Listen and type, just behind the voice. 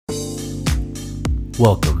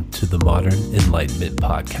Welcome to the Modern Enlightenment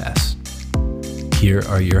Podcast. Here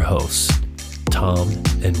are your hosts, Tom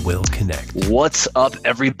and Will Connect. What's up,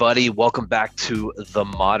 everybody? Welcome back to the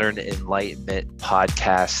Modern Enlightenment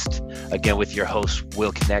Podcast. Again, with your hosts,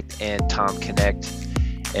 Will Connect and Tom Connect.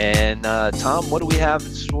 And Tom, what do we have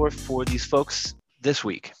in store for these folks this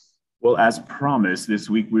week? Well, as promised, this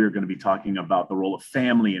week we're going to be talking about the role of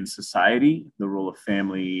family in society. The role of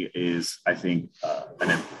family is, I think, an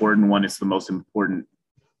important one. It's the most important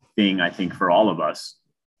thing, I think, for all of us,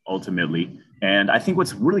 ultimately. And I think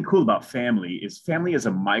what's really cool about family is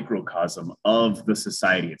a microcosm of the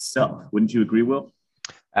society itself. Wouldn't you agree, Will?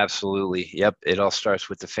 Absolutely. Yep. It all starts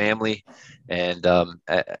with the family, and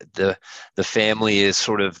the family is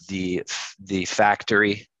sort of the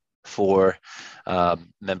factory for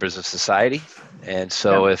members of society. And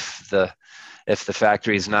so if the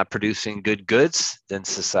factory is not producing good goods, then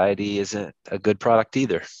society isn't a good product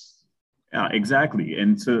either. Yeah, exactly.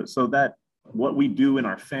 And so that what we do in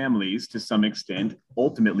our families, to some extent,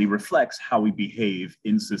 ultimately reflects how we behave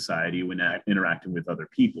in society when interacting with other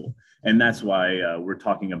people. And that's why we're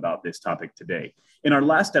talking about this topic today. In our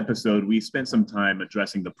last episode, we spent some time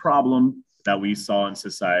addressing the problem that we saw in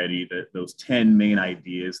society, those 10 main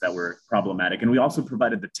ideas that were problematic. And we also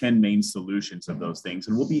provided the 10 main solutions of those things.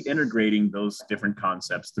 And we'll be integrating those different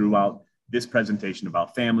concepts throughout this presentation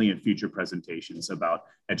about family and future presentations about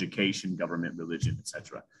education, government, religion,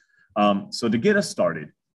 etc. So to get us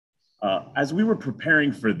started, as we were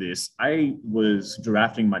preparing for this, I was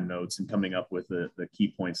drafting my notes and coming up with the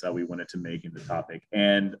key points that we wanted to make in the topic.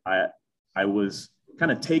 And I was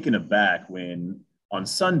kind of taken aback when on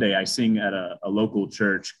Sunday I sing at a local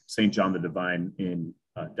church, St. John the Divine in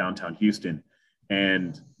downtown Houston.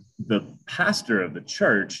 And the pastor of the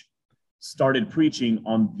church started preaching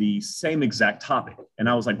on the same exact topic. And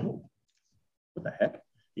I was like, whoa, what the heck?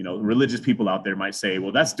 You know, religious people out there might say,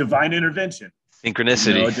 well, that's divine intervention.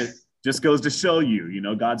 Synchronicity. You know, it just goes to show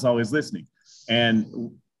you, God's always listening.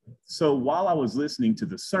 And so while I was listening to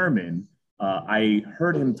the sermon, I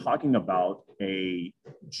heard him talking about a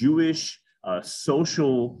Jewish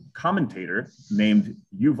social commentator named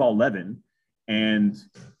Yuval Levin. And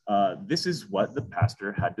this is what the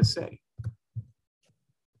pastor had to say.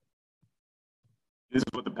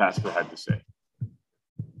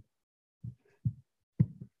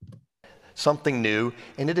 Something new,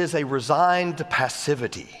 and it is a resigned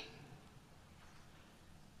passivity.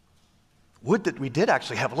 Would that we did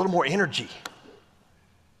actually have a little more energy.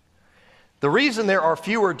 The reason there are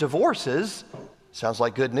fewer divorces sounds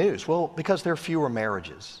like good news. Well, because there are fewer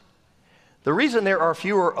marriages. The reason there are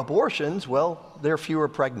fewer abortions, well, there are fewer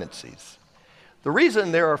pregnancies. The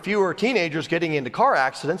reason there are fewer teenagers getting into car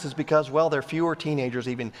accidents is because, well, there are fewer teenagers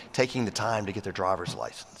even taking the time to get their driver's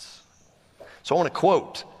license. So I want to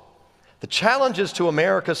quote, "The challenges to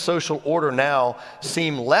America's social order now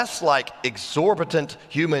seem less like exorbitant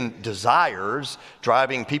human desires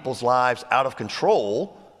driving people's lives out of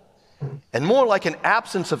control and more like an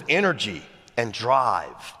absence of energy and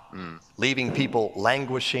drive, leaving people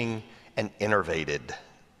languishing and enervated."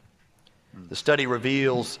 The study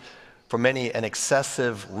reveals for many an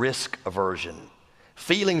excessive risk aversion,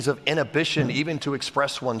 feelings of inhibition even to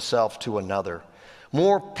express oneself to another,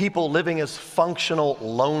 more people living as functional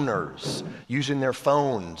loners, using their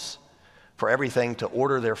phones for everything, to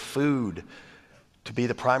order their food, to be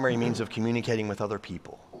the primary means of communicating with other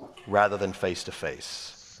people rather than face to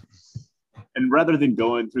face. And rather than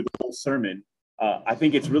going through the whole sermon, I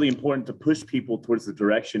think it's really important to push people towards the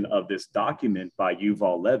direction of this document by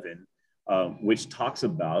Yuval Levin, which talks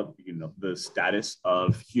about, the status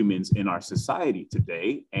of humans in our society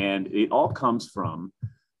today. And it all comes from,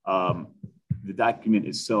 the document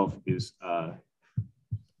itself is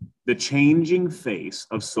The Changing Face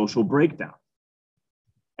of Social Breakdown.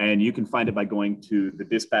 And you can find it by going to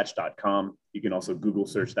thedispatch.com. You can also Google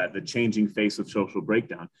search that, The Changing Face of Social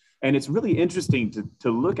Breakdown. And it's really interesting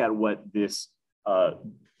to look at what this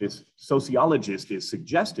sociologist is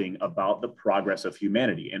suggesting about the progress of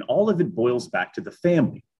humanity. And all of it boils back to the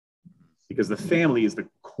family, because the family is the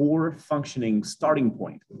core functioning starting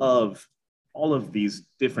point of all of these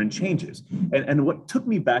different changes. And what took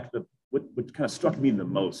me back, what kind of struck me the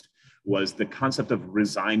most was the concept of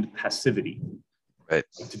resigned passivity. Right.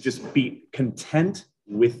 To just be content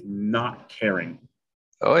with not caring.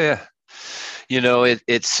 Oh, yeah.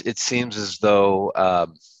 It seems as though,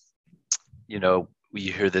 we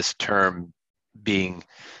hear this term being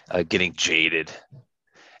getting jaded.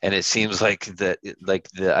 And it seems like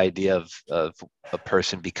the idea of a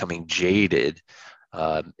person becoming jaded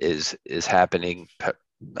is happening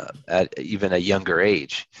at even a younger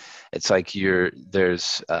age. It's like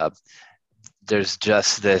there's there's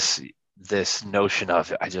just this notion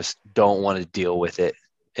of, I just don't want to deal with it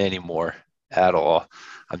anymore at all.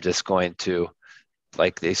 I'm just going to,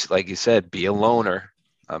 like you said, be a loner.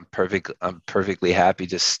 I'm perfectly happy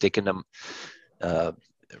just sticking them,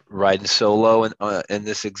 riding solo in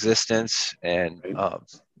this existence, and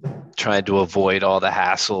trying to avoid all the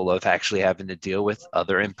hassle of actually having to deal with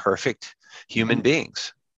other imperfect human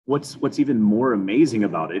beings. What's even more amazing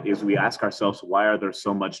about it is we ask ourselves, why are there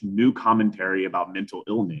so much new commentary about mental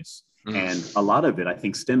illness? And a lot of it, I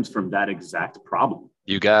think, stems from that exact problem.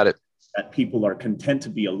 You got it. That people are content to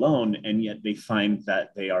be alone, and yet they find that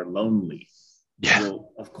they are lonely. Yeah. Well,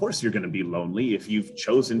 of course you're going to be lonely if you've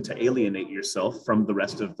chosen to alienate yourself from the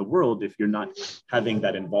rest of the world. If you're not having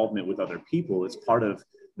that involvement with other people, it's part of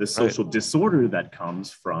the social disorder that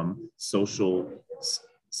comes from social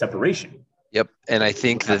separation. Yep. And I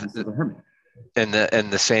think that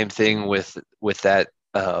the same thing with that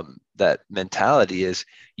that mentality is,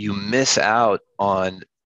 you miss out on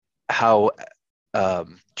how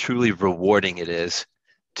truly rewarding it is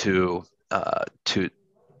to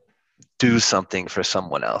do something for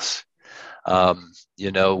someone else.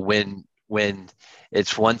 When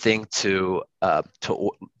it's one thing to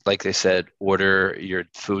like they said, order your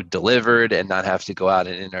food delivered and not have to go out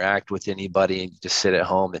and interact with anybody and just sit at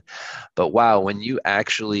home. But wow, when you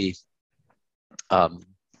actually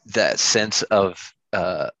that sense of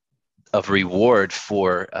reward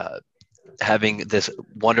for having this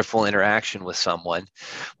wonderful interaction with someone,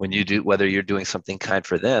 when you do, whether you're doing something kind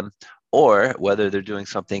for them or whether they're doing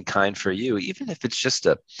something kind for you, even if it's just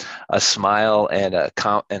a smile and a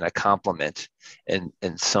compliment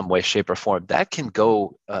in some way, shape, or form, that can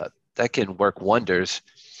work wonders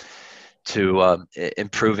to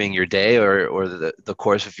improving your day or the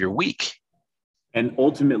course of your week. And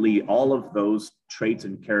ultimately, all of those traits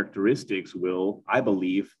and characteristics I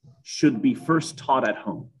believe, should be first taught at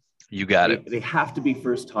home. You got it. They have to be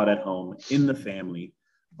first taught at home, in the family,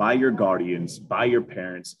 by your guardians, by your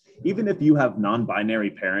parents. Even if you have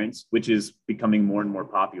non-binary parents, which is becoming more and more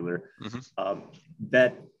popular,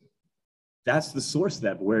 that's the source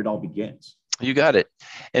where it all begins. You got it.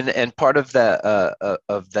 And part of that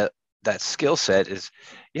skill set is,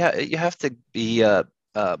 you have to be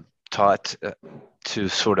taught to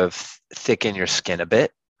sort of thicken your skin a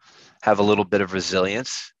bit, have a little bit of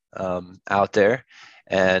resilience out there,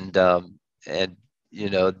 and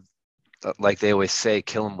like they always say,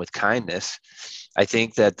 kill them with kindness. I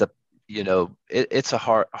think that it's a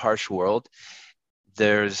harsh world.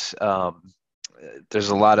 There's a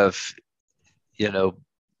lot of,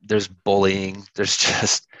 there's bullying. There's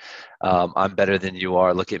just, I'm better than you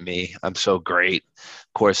are. Look at me. I'm so great.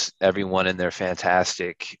 Of course, everyone in their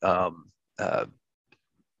fantastic,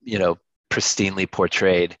 pristinely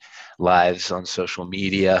portrayed lives on social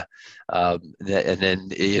media. And then,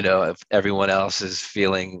 if everyone else is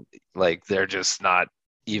feeling like they're just not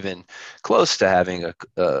even close to having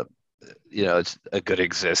it's a good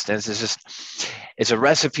existence. It's a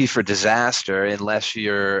recipe for disaster unless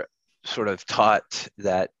you're sort of taught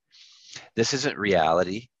that this isn't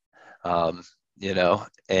reality. And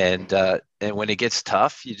when it gets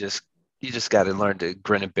tough, you just got to learn to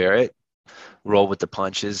grin and bear it, roll with the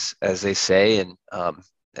punches, as they say,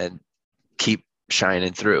 and keep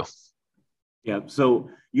shining through. Yeah. So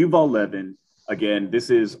Yuval Levin, again, this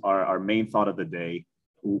is our main thought of the day.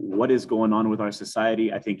 What is going on with our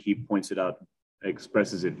society? I think he points it out,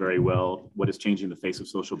 expresses it very well. What is changing the face of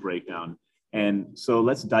social breakdown? And so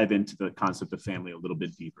let's dive into the concept of family a little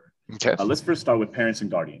bit deeper. Okay. Let's first start with parents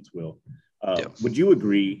and guardians, Will. Would you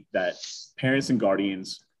agree that parents and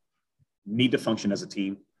guardians need to function as a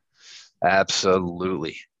team?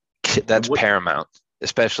 Absolutely. That's paramount,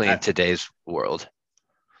 especially in today's world.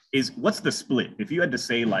 What's the split? If you had to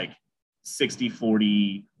say like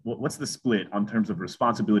 60-40, what's the split on terms of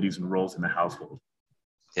responsibilities and roles in the household?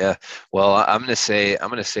 Yeah. Well, I'm going to say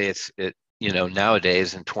it's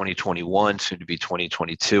nowadays in 2021, soon to be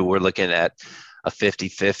 2022, we're looking at a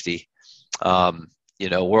 50-50.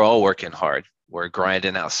 We're all working hard. We're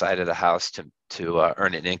grinding outside of the house to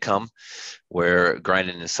earn an income. We're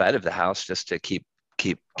grinding inside of the house just to keep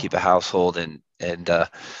a household and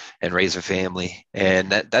raise a family.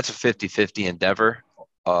 And that's a 50-50 endeavor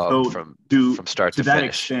from start to finish. To that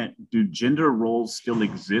extent, do gender roles still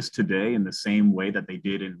exist today in the same way that they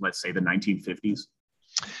did in, let's say, the 1950s?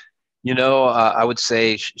 I would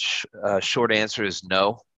say short answer is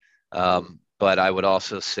no. But I would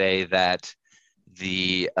also say that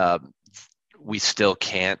we still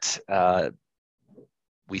can't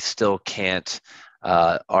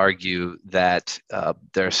argue that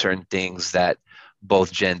there are certain things that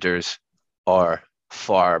both genders are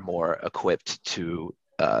far more equipped to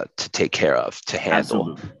take care of, to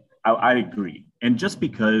handle. Absolutely. I agree. And just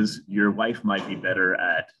because your wife might be better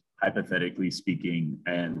at, hypothetically speaking,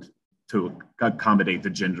 and to accommodate the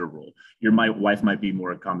gender role, your wife might be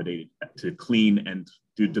more accommodated to clean and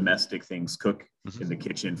do domestic things, cook in the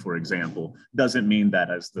kitchen, for example, doesn't mean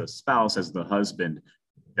that as the spouse, as the husband,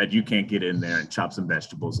 that you can't get in there and chop some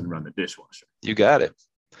vegetables and run the dishwasher. You got it.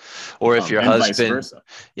 Or if your husband,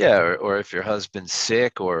 or if your husband's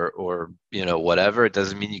sick or whatever, it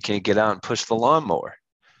doesn't mean you can't get out and push the lawnmower.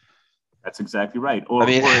 That's exactly right. Or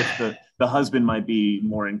if the husband might be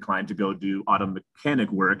more inclined to go do auto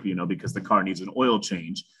mechanic work, because the car needs an oil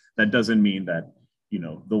change, that doesn't mean that,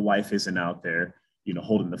 the wife isn't out there,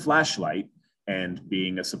 holding the flashlight and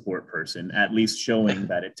being a support person, at least showing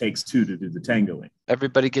that it takes two to do the tangoing.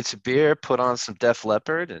 Everybody gets a beer, put on some Def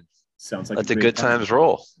Leppard, and sounds like let the good times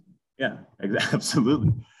roll. Yeah,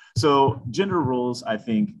 absolutely. So gender roles, I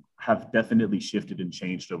think, have definitely shifted and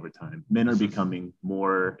changed over time. Men are becoming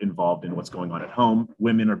more involved in what's going on at home.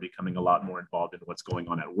 Women are becoming a lot more involved in what's going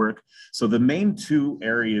on at work. So the main two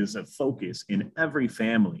areas of focus in every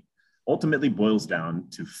family ultimately boils down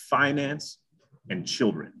to finance and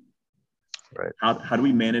children. Right. How do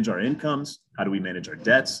we manage our incomes? How do we manage our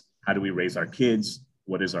debts? How do we raise our kids?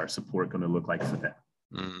 What is our support going to look like for them?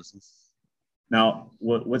 Mm-hmm. Now,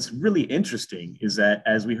 what's really interesting is that,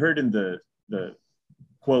 as we heard in the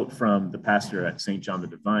quote from the pastor at St. John the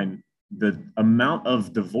Divine, the amount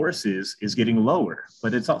of divorces is getting lower,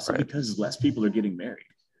 but it's also because less people are getting married.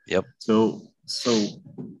 Yep. So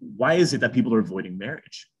why is it that people are avoiding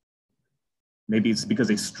marriage? Maybe it's because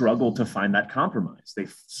they struggle to find that compromise. They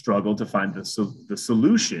struggle to find the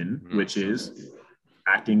solution, which is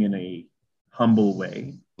acting in a humble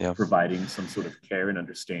way, providing some sort of care and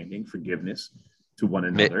understanding, forgiveness to one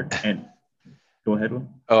another. And go ahead, Will.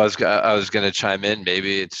 Oh, I was going to chime in.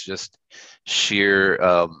 Maybe it's just sheer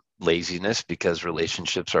laziness because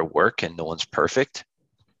relationships are work and no one's perfect.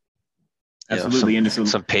 Absolutely.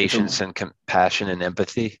 Some patience and compassion and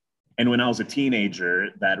empathy. And when I was a teenager,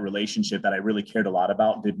 that relationship that I really cared a lot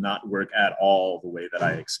about did not work at all the way that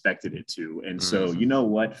I expected it to. And so, you know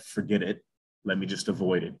what? Forget it. Let me just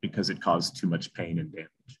avoid it because it caused too much pain and damage.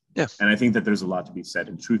 Yeah. And I think that there's a lot to be said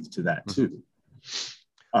in truth to that too.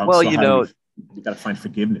 We got to find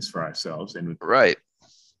forgiveness for ourselves and right.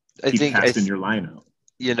 I think casting your line out.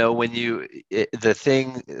 When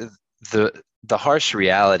the harsh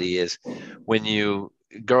reality is when you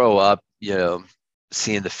grow up,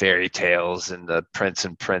 seeing the fairy tales and the prince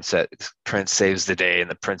saves the day and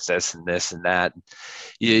the princess and this and that,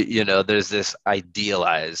 there's this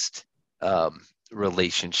idealized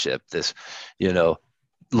relationship, this,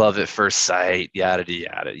 love at first sight, yada,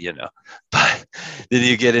 yada, but then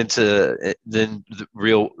you get into, then the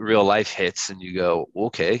real life hits and you go,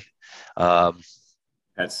 okay,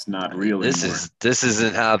 that's not real anymore. This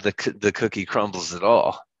isn't how the cookie crumbles at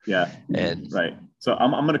all. Yeah. And right. So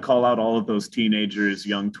I'm going to call out all of those teenagers,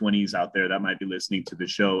 young 20s out there that might be listening to the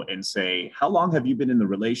show and say, how long have you been in the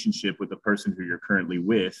relationship with the person who you're currently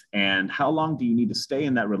with? And how long do you need to stay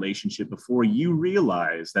in that relationship before you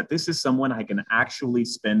realize that this is someone I can actually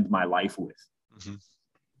spend my life with? Mm-hmm.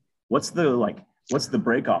 What's the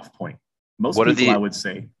break-off point? Most people, I would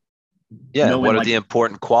say. Yeah. What are the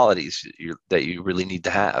important qualities that you really need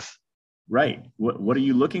to have? Right. What are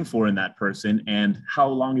you looking for in that person? And how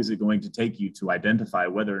long is it going to take you to identify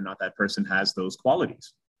whether or not that person has those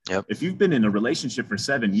qualities? Yep. If you've been in a relationship for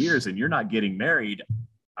 7 years and you're not getting married,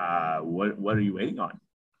 what are you waiting on?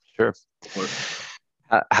 Sure.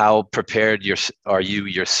 How prepared are you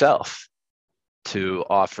yourself to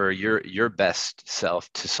offer your best self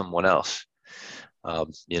to someone else?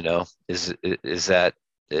 Is that,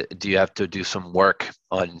 do you have to do some work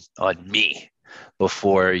on me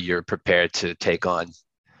before you're prepared to take on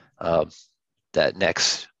that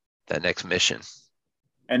next mission?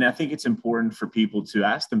 And I think it's important for people to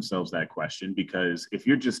ask themselves that question, because if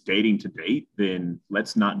you're just dating to date, then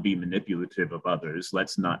let's not be manipulative of others.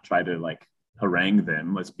 Let's not try to harangue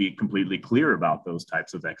them. Let's be completely clear about those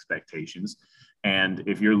types of expectations. And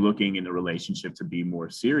if you're looking in a relationship to be more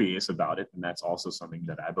serious about it, and that's also something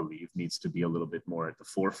that I believe needs to be a little bit more at the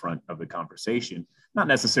forefront of the conversation, not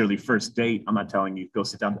necessarily first date. I'm not telling you go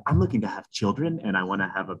sit down. I'm looking to have children and I want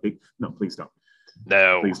to have no, please don't.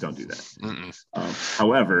 No, please don't do that.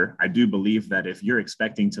 However, I do believe that if you're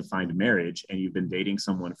expecting to find marriage and you've been dating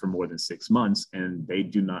someone for more than 6 months and they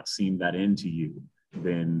do not seem that into you,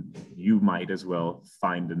 then you might as well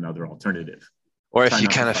find another alternative. Or if you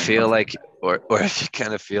kind of feel like, or if you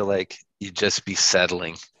kind of feel like you just be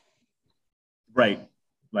settling. Right.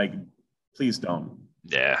 Please don't.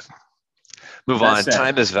 Yeah. Move That on. said,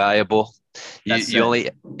 Time is valuable. You, that you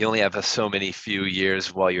said, only have so many few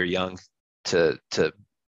years while you're young to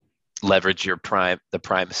leverage the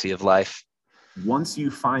primacy of life. once you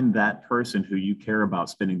find that person who you care about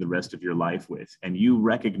spending the rest of your life with, and you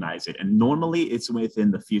recognize it, and normally it's within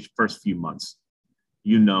the first few months,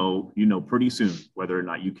 you know pretty soon whether or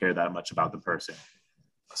not you care that much about the person.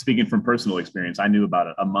 Speaking from personal experience, I knew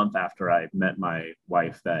about a month after I met my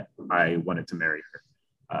wife that I wanted to marry her.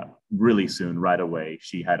 Really soon, right away,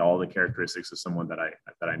 she had all the characteristics of someone that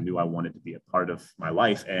I knew I wanted to be a part of my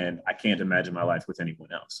life, and I can't imagine my life with anyone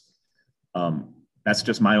else. That's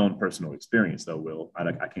just my own personal experience, though, Will.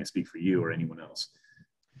 I can't speak for you or anyone else.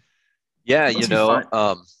 Yeah,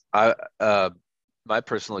 I my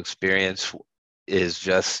personal experience is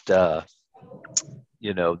just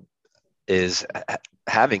is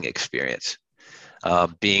having experience,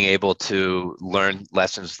 being able to learn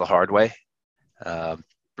lessons the hard way,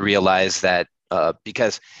 realize that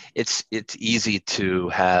because it's easy to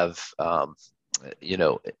have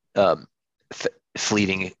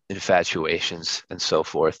fleeting infatuations and so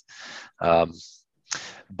forth,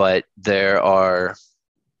 but there are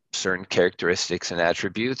certain characteristics and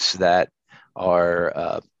attributes that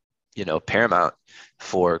are paramount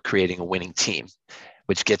for creating a winning team,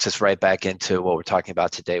 which gets us right back into what we're talking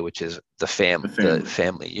about today, which is the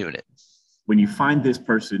family unit. When you find this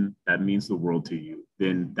person that means the world to you,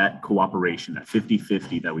 then that cooperation, that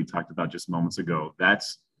 50-50 that we talked about just moments ago,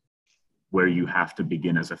 that's where you have to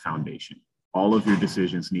begin as a foundation. All of your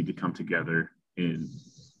decisions need to come together in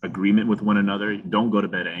agreement with one another. Don't go to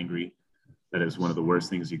bed angry. That is one of the worst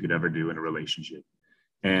things you could ever do in a relationship.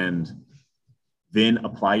 And then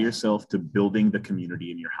apply yourself to building the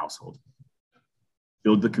community in your household.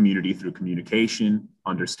 Build the community through communication,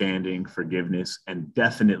 understanding, forgiveness, and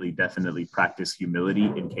definitely practice humility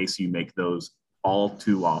in case you make those all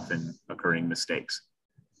too often occurring mistakes.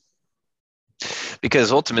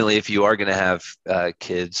 Because ultimately, if you are going to have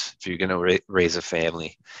kids, if you're going to raise a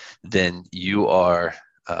family, then you are,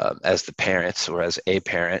 as the parents or as a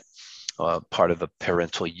parent, part of a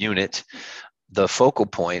parental unit, the focal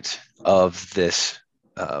point of this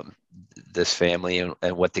family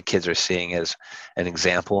and what the kids are seeing as an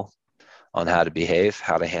example on how to behave,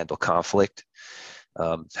 how to handle conflict,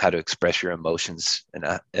 how to express your emotions in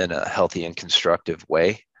a healthy and constructive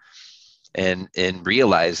way, and in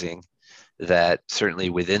realizing that certainly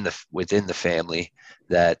within the family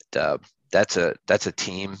that that's a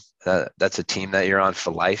team that you're on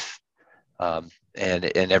for life, and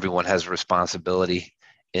everyone has a responsibility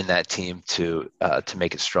in that team to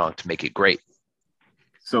make it strong, to make it great.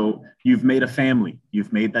 So you've made a family,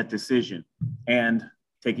 you've made that decision, and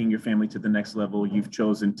taking your family to the next level, you've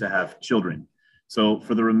chosen to have children. So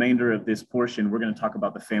for the remainder of this portion, we're going to talk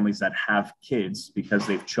about the families that have kids because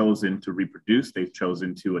they've chosen to reproduce, they've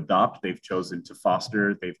chosen to adopt, they've chosen to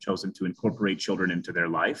foster, they've chosen to incorporate children into their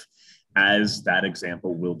life, as that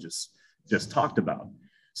example Will just talked about.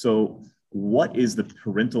 So what is the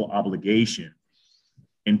parental obligation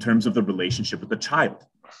in terms of the relationship with the child?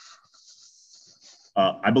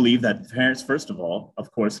 I believe that parents, first of all, of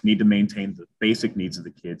course, need to maintain the basic needs of the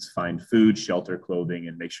kids, find food, shelter, clothing,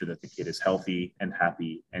 and make sure that the kid is healthy and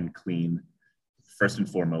happy and clean. First and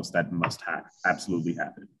foremost, that must absolutely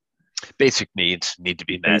happen. Basic needs need to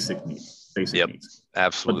be met. Basic needs.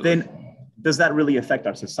 Absolutely. But then, does that really affect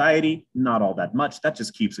our society? Not all that much. That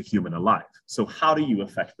just keeps a human alive. So how do you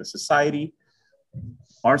affect the society?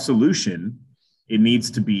 Our solution, it needs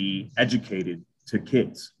to be educated to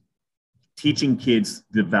kids. Teaching kids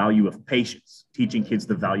the value of patience, teaching kids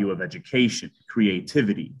the value of education,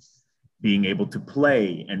 creativity, being able to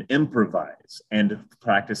play and improvise and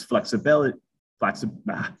practice flexibility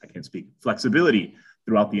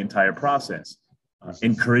throughout the entire process.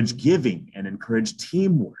 Encourage giving and encourage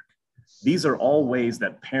teamwork. These are all ways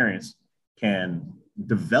that parents can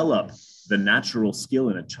develop the natural skill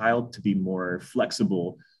in a child to be more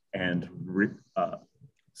flexible and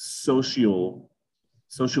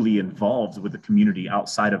socially involved with the community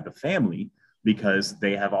outside of the family because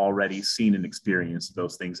they have already seen and experienced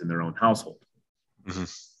those things in their own household. Mm-hmm.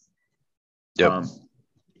 Yep.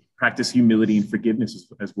 Practice humility and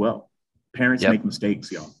forgiveness as well. Parents Yep. make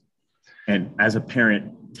mistakes, y'all. And as a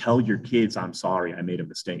parent, tell your kids, I'm sorry, I made a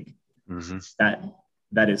mistake. Mm-hmm.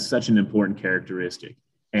 That is such an important characteristic.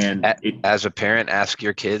 And as a parent, ask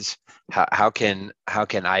your kids, how can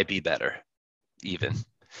I be better? Even.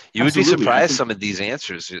 You would be surprised some of these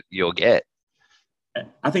answers you'll get.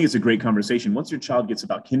 I think it's a great conversation. Once your child gets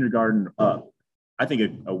about kindergarten up, I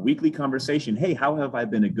think a weekly conversation, hey, how have I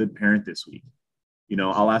been a good parent this week?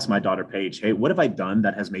 I'll ask my daughter Paige, hey, what have I done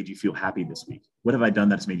that has made you feel happy this week? What have I done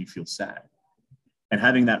that's made you feel sad? And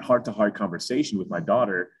having that heart-to-heart conversation with my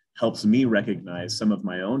daughter helps me recognize some of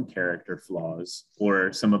my own character flaws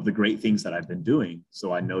or some of the great things that I've been doing,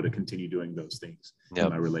 so I know to continue doing those things in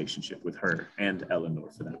my relationship with her and Eleanor,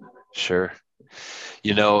 for that matter. Sure.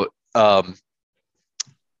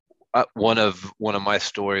 One of my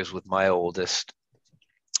stories with my oldest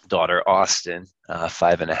daughter, Austin,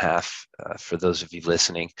 5.5, for those of you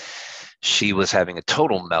listening, she was having a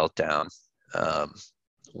total meltdown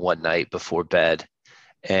one night before bed.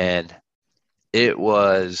 And it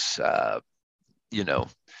was, on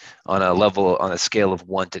a scale of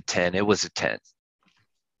 1 to 10, it was a 10.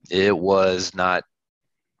 It was not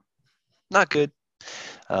good.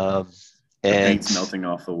 The paint's melting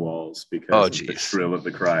off the walls because of the shrill of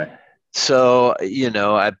the cry. So,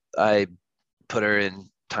 I put her in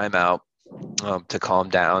timeout to calm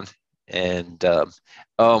down. And,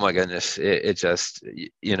 oh my goodness, it just,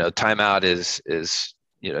 timeout is,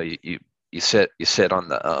 you sit on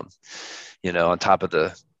the, on top of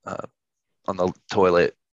the, on the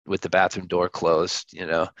toilet with the bathroom door closed,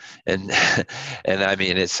 and I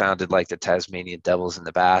mean, it sounded like the Tasmanian devils in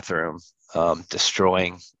the bathroom,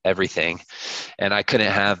 destroying everything. And I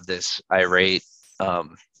couldn't have this irate,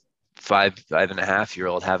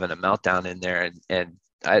 5.5-year-old having a meltdown in there. And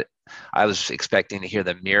I was expecting to hear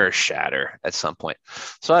the mirror shatter at some point.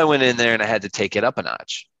 So I went in there and I had to take it up a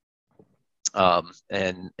notch.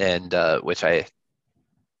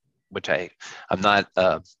 Which I'm not,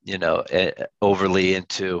 overly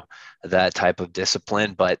into that type of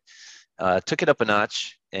discipline, but took it up a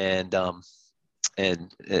notch, and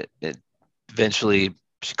eventually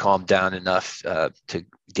she calmed down enough to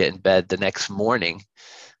get in bed the next morning.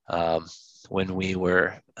 When we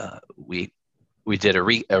did a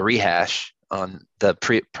rehash on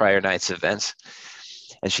the prior night's events,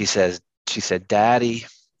 and she said, Daddy,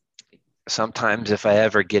 sometimes if I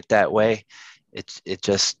ever get that way, it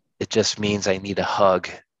just means I need a hug.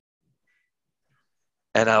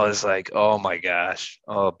 And I was like, oh my gosh,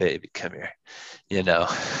 oh baby, come here.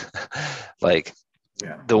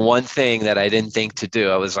 The one thing that I didn't think to do,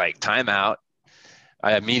 I was like, timeout.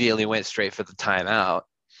 I immediately went straight for the timeout.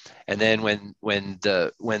 And then when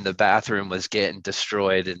the bathroom was getting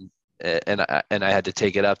destroyed and I had to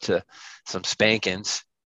take it up to some spankings,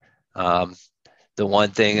 the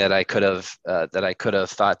one thing that I could have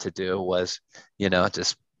thought to do was,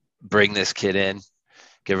 just bring this kid in,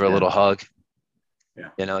 give her a little hug,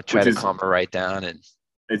 try to calm her right down. And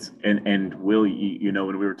Will, when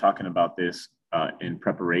we were talking about this in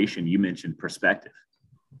preparation, you mentioned perspective.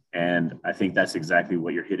 And I think that's exactly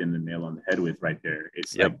what you're hitting the nail on the head with right there.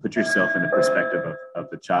 It's like, put yourself in the perspective of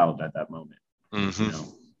the child at that moment. Mm-hmm.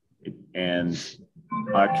 And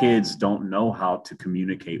our kids don't know how to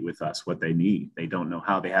communicate with us what they need. They don't know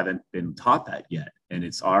how. They haven't been taught that yet. And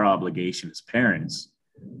it's our obligation as parents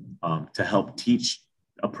to help teach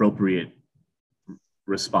appropriate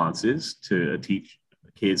responses, to teach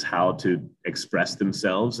kids how to express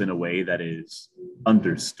themselves in a way that is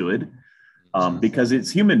understood. Because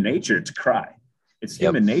it's human nature to cry. It's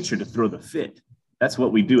human nature to throw the fit. That's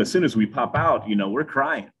what we do. As soon as we pop out, we're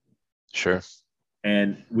crying. Sure.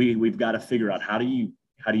 And we've got to figure out how do you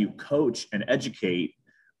coach and educate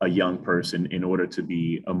a young person in order to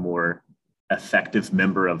be a more effective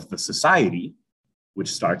member of the society,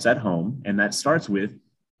 which starts at home. And that starts with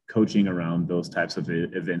coaching around those types of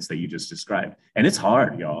events that you just described. And it's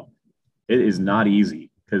hard, y'all. It is not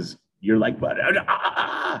easy because you're like,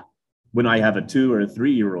 when I have a 2 or a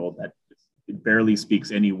 3-year-old that barely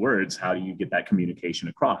speaks any words, how do you get that communication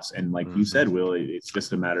across? And like you said, Will, it's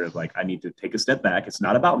just a matter of like, I need to take a step back. It's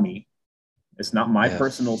not about me. It's not my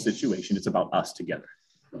personal situation. It's about us together.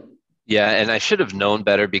 Yeah. And I should have known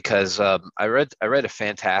better because I read a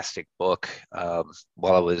fantastic book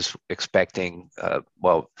while I was expecting,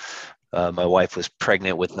 my wife was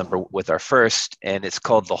pregnant with our first, and it's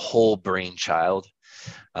called The Whole Brain Child.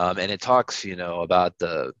 And it talks, about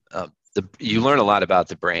you learn a lot about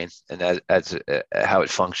the brain and as how it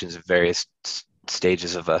functions at various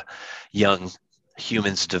stages of a young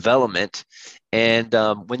human's development. And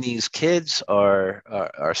when these kids are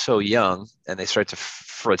so young and they start to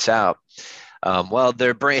fritz out,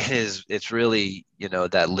 their brain it's really,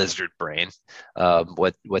 that lizard brain,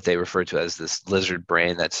 what they refer to as this lizard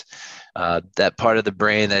brain. That's that part of the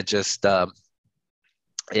brain that just all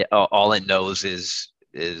it knows is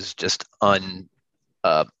just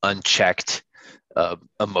unchecked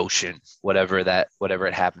emotion, whatever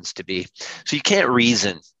it happens to be. So you can't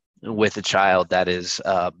reason with a child that is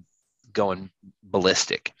going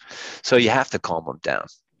ballistic. So you have to calm them down.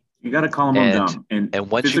 You got to calm them down. And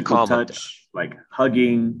once you physical calm them touch, like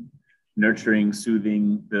hugging, nurturing,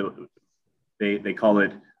 soothing, they call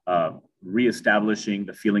it reestablishing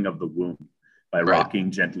the feeling of the womb by Right.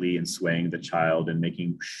 rocking gently and swaying the child and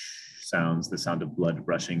making sounds, the sound of blood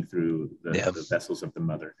rushing through the vessels of the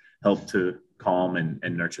mother, help to calm and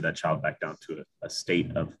nurture that child back down to a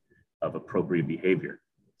state of appropriate behavior.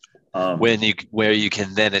 Where you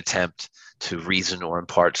can then attempt to reason or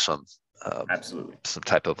impart some absolutely some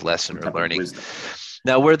type of lesson or learning. Wisdom.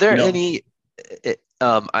 Now, were there any?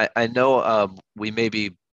 I know we may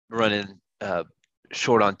be running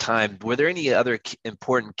short on time. Were there any other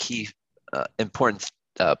important points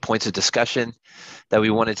of discussion that we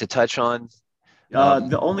wanted to touch on?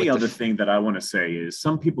 The only other thing that I want to say is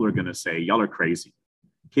some people are going to say, y'all are crazy.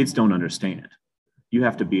 Kids don't understand. You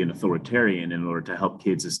have to be an authoritarian in order to help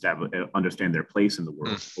kids understand their place in the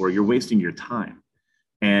world, or you're wasting your time.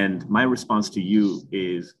 And my response to you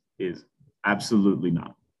is absolutely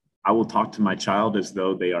not. I will talk to my child as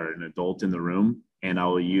though they are an adult in the room, and I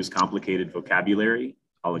will use complicated vocabulary.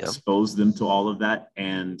 I'll expose them to all of that.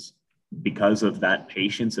 And because of that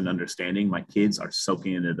patience and understanding, my kids are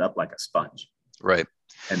soaking it up like a sponge. Right.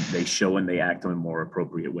 And they show and they act in a more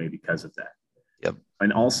appropriate way because of that. Yep.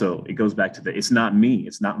 And also it goes back to it's not me.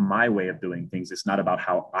 It's not my way of doing things. It's not about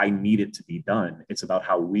how I need it to be done. It's about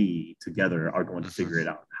how we together are going to figure it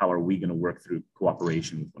out. How are we going to work through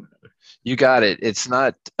cooperation with one another? You got it. It's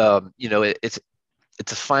not, it's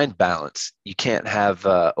a fine balance. You can't have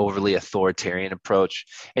an overly authoritarian approach,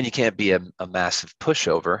 and you can't be a massive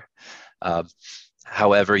pushover.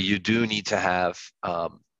 However, you do need to have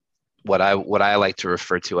what I like to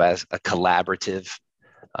refer to as a collaborative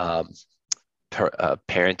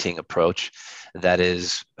parenting approach that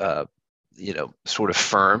is, sort of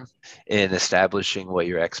firm in establishing what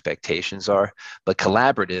your expectations are, but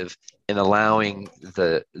collaborative in allowing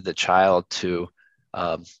the child to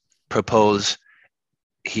propose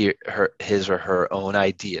his or her own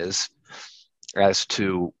ideas as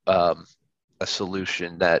to a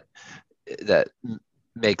solution that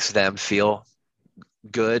makes them feel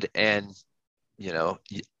good and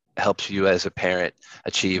helps you as a parent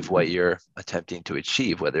achieve what you're attempting to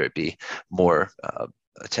achieve, whether it be more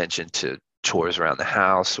attention to chores around the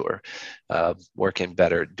house or doing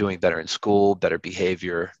better in school, better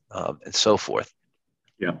behavior, and so forth.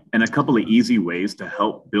 Yeah. And a couple of easy ways to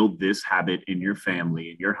help build this habit in your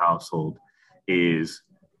family, in your household, is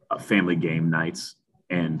family game nights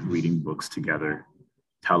and reading books together,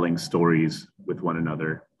 telling stories with one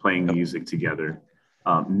another, playing music together,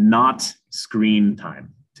 not screen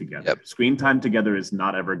time together. Yep. Screen time together is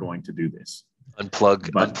not ever going to do this.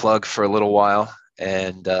 Unplug for a little while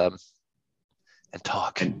and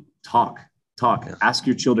talk. And talk. Yeah. Ask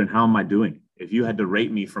your children, how am I doing? If you had to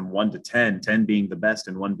rate me from 1 to 10, 10 being the best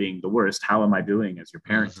and 1 being the worst, how am I doing as your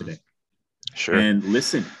parent today? Sure. And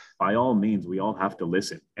listen, by all means, we all have to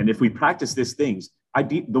listen. And if we practice these things,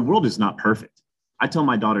 the world is not perfect. I tell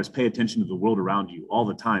my daughters, pay attention to the world around you all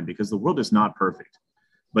the time because the world is not perfect.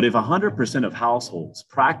 But if 100% of households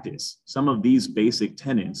practice some of these basic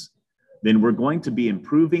tenets, then we're going to be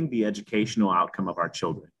improving the educational outcome of our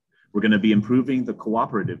children. We're going to be improving the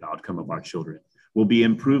cooperative outcome of our children. We'll be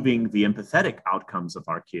improving the empathetic outcomes of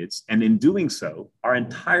our kids. And in doing so, our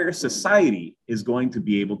entire society is going to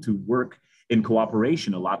be able to work in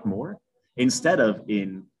cooperation a lot more instead of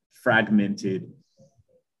in fragmented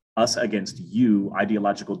us against you,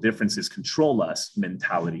 ideological differences control us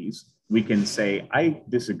mentalities. We can say, I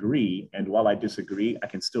disagree. And while I disagree, I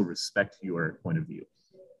can still respect your point of view.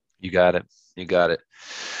 You got it.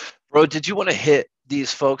 Bro, did you want to hit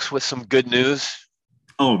these folks with some good news?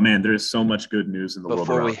 Oh man, there's so much good news in the world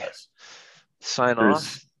around us. Before we sign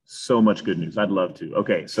off? So much good news. I'd love to.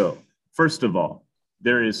 Okay, so first of all,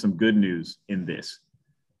 there is some good news in this.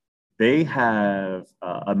 They have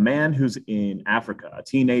a man who's in Africa, a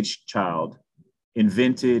teenage child,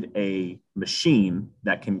 invented a machine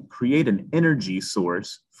that can create an energy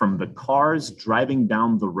source from the cars driving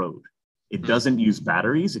down the road. It doesn't use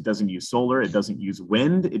batteries. It doesn't use solar. It doesn't use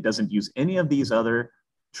wind. It doesn't use any of these other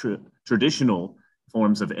traditional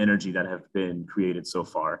forms of energy that have been created so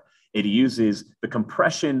far. It uses the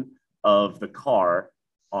compression of the car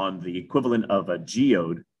on the equivalent of a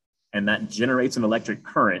geode, and that generates an electric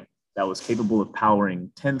current that was capable of powering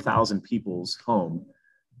 10,000 people's home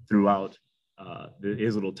throughout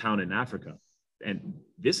his little town in Africa. And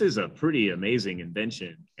this is a pretty amazing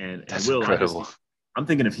invention. And Will, incredible. I'm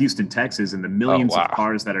thinking of Houston, Texas, and the millions of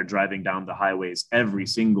cars that are driving down the highways every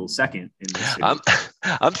single second in this city.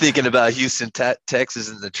 I'm thinking about Houston, Texas,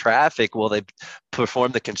 and the traffic while they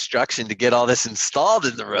perform the construction to get all this installed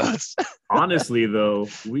in the roads. Honestly, though,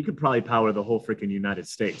 we could probably power the whole freaking United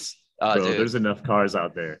States. Oh, So dude. there's enough cars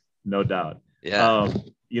out there, no doubt. Yeah.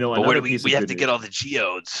 But where do we have to get all the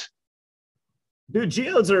geodes? Dude,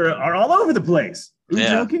 geodes are all over the place. Are you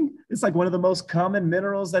Yeah. joking? It's like one of the most common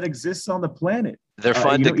minerals that exists on the planet. They're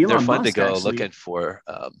fun to Musk go actually, looking for.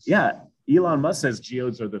 Elon Musk says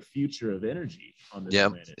geodes are the future of energy on this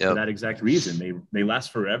planet for that exact reason. They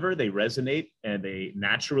last forever, they resonate, and they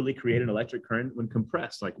naturally create an electric current when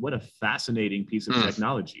compressed. Like, what a fascinating piece of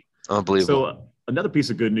technology. Unbelievable. So another piece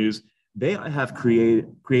of good news, they have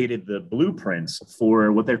created the blueprints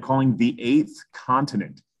for what they're calling the 8th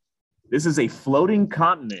continent. This is a floating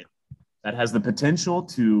continent that has the potential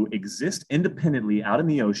to exist independently out in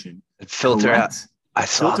the ocean, filter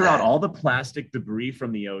out all the plastic debris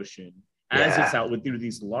from the ocean as it's out through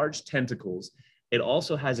these large tentacles. It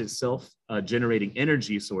also has itself generating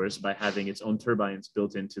energy source by having its own turbines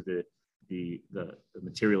built into the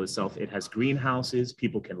material itself. It has greenhouses.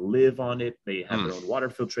 People can live on it. They have their own water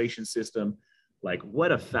filtration system. Like,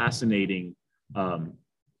 what a fascinating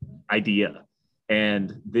idea.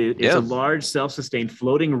 And it's a large self-sustained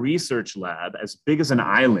floating research lab as big as an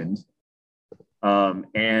island.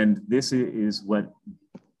 And this is what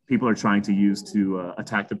people are trying to use to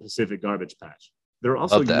attack the Pacific garbage patch. They're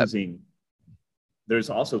also there's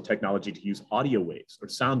also technology to use audio waves or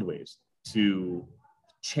sound waves to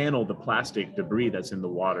channel the plastic debris that's in the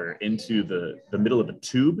water into the middle of a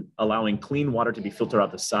tube, allowing clean water to be filtered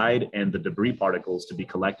out the side and the debris particles to be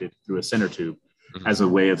collected through a center tube as a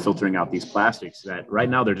way of filtering out these plastics that right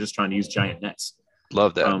now they're just trying to use giant nets.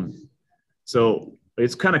 Love that. So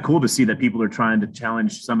it's kind of cool to see that people are trying to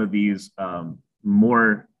challenge some of these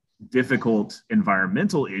more difficult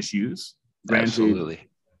environmental issues. Granted, Absolutely.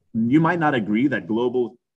 You might not agree that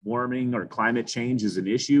global warming or climate change is an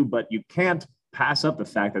issue, but you can't pass up the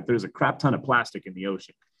fact that there's a crap ton of plastic in the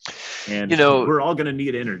ocean. And we're all going to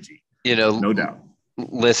need energy. No doubt.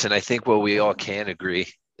 Listen, I think what we all can agree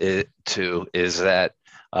to is that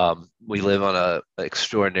we live on an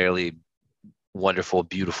extraordinarily wonderful,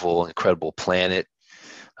 beautiful, incredible planet,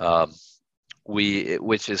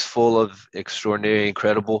 which is full of extraordinary,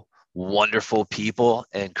 incredible, wonderful people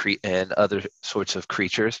and other sorts of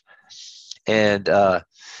creatures. And at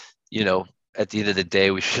the end of the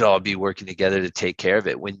day, we should all be working together to take care of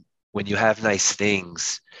it. When you have nice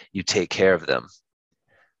things, you take care of them.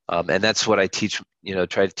 And that's what I teach,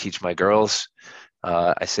 try to teach my girls.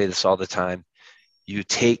 I say this all the time. You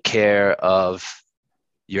take care of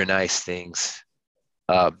your nice things.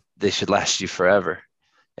 They should last you forever.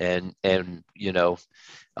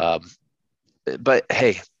 But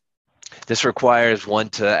hey, this requires one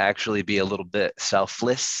to actually be a little bit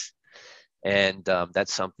selfless. And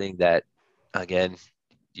that's something that, again,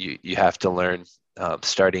 you have to learn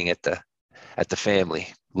starting at the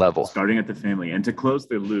family level. Starting at the family. And to close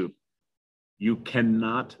the loop, you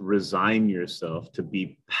cannot resign yourself to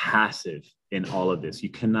be passive in all of this. You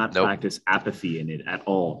cannot practice apathy in it at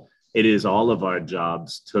all. It is all of our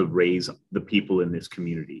jobs to raise the people in this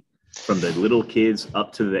community, from the little kids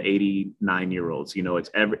up to the 89-year-olds. It's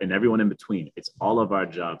and everyone in between. It's all of our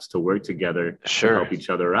jobs to work together to help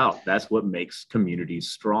each other out. That's what makes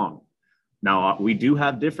communities strong. Now, we do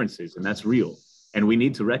have differences, and that's real. And we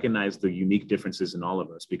need to recognize the unique differences in all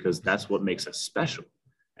of us, because that's what makes us special.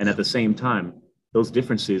 And at the same time, those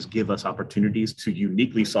differences give us opportunities to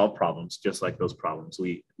uniquely solve problems, just like those problems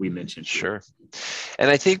we mentioned. Sure. And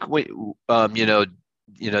I think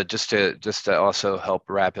just to also help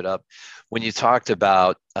wrap it up, when you talked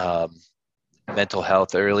about mental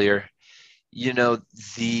health earlier,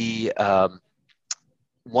 the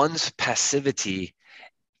one's passivity,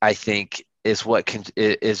 I think, is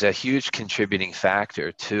is a huge contributing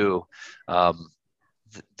factor to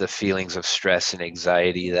the feelings of stress and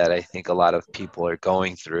anxiety that I think a lot of people are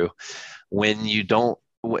going through.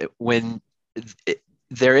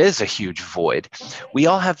 There is a huge void. We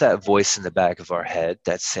all have that voice in the back of our head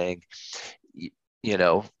that's saying,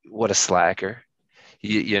 what a slacker,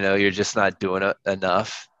 you're just not doing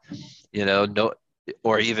enough,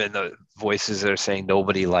 or even the voices that are saying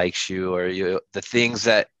nobody likes you, or the things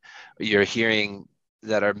that you're hearing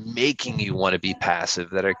that are making you want to be passive,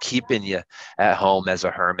 that are keeping you at home as a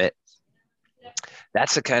hermit.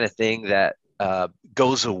 That's the kind of thing that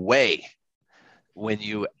goes away when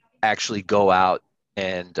you actually go out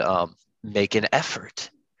and make an effort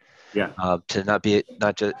to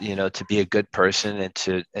be a good person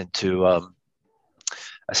and to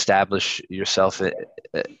establish yourself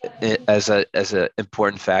as an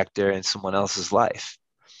important factor in someone else's life.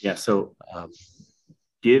 Yeah. So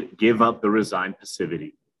give up the resigned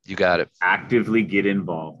passivity. You got it. Actively get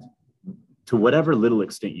involved to whatever little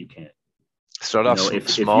extent you can. Start You off know,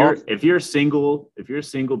 small. if you're single, if you're a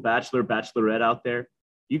single bachelor, bachelorette out there,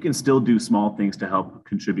 you can still do small things to help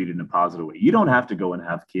contribute in a positive way. You don't have to go and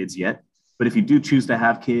have kids yet, but if you do choose to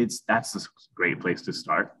have kids, that's a great place to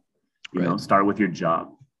start. You know, start with your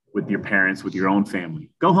job, with your parents, with your own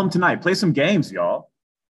family. Go home tonight, play some games, y'all.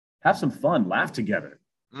 Have some fun, laugh together.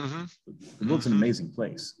 Mm-hmm. The world's an amazing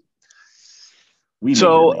place.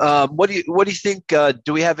 So, what do you think?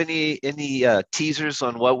 Do we have any teasers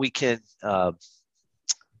on what we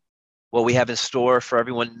have in store for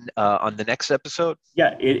everyone on the next episode?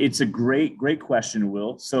 Yeah, it's a great question,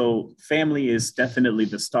 Will. So, family is definitely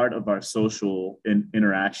the start of our social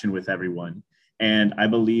interaction with everyone, and I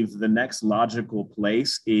believe the next logical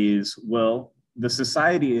place is, well, the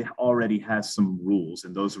society already has some rules,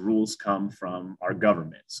 and those rules come from our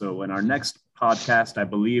government. So, in our next podcast, I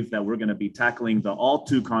believe that we're going to be tackling the all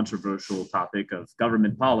too controversial topic of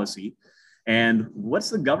government policy. And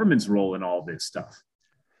what's the government's role in all this stuff?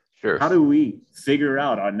 Sure. How do we figure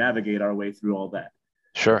out or navigate our way through all that?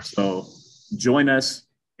 Sure. So join us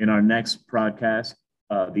in our next podcast,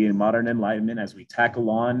 the Modern Enlightenment, as we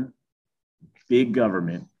tackle on big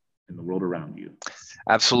government in the world around you.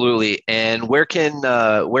 Absolutely. And where can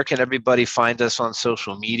everybody find us on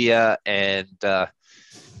social media, and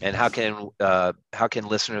how can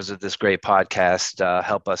listeners of this great podcast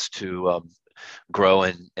help us to grow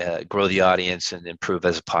the audience and improve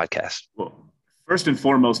as a podcast? Well, first and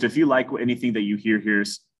foremost, if you like anything that you hear here,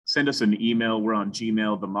 send us an email. We're on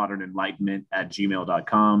Gmail,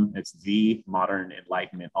 themodernenlightenment@gmail.com. It's the Modern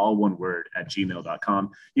Enlightenment, all one word, @gmail.com.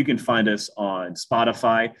 You can find us on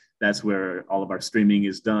Spotify. That's where all of our streaming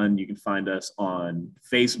is done. You can find us on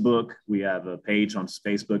Facebook. We have a page on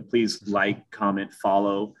Facebook. Please like, comment,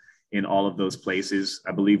 follow in all of those places.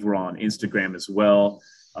 I believe we're on Instagram as well.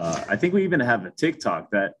 I think we even have a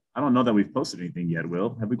TikTok that I don't know that we've posted anything yet,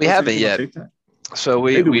 Will. Have we? We haven't yet. So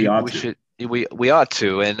we ought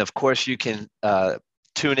to. And of course, you can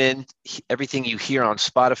tune in. Everything you hear on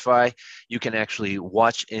Spotify, you can actually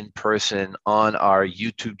watch in person on our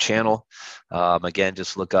YouTube channel. Again,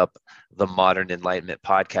 just look up the Modern Enlightenment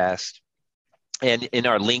Podcast. And in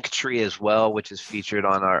our link tree as well, which is featured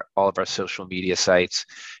on all of our social media sites,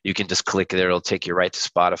 you can just click there. It'll take you right to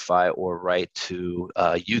Spotify or right to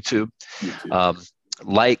YouTube.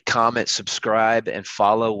 Like, comment, subscribe, and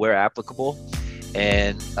follow where applicable.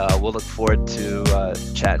 And we'll look forward to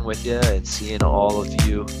chatting with you and seeing all of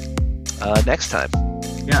you next time.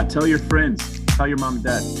 Yeah, tell your friends. Tell your mom and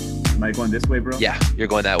dad. Am I going this way, bro? Yeah, you're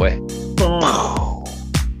going that way. Boom. All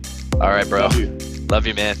right, bro. Love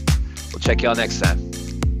you, man. We'll check y'all next time.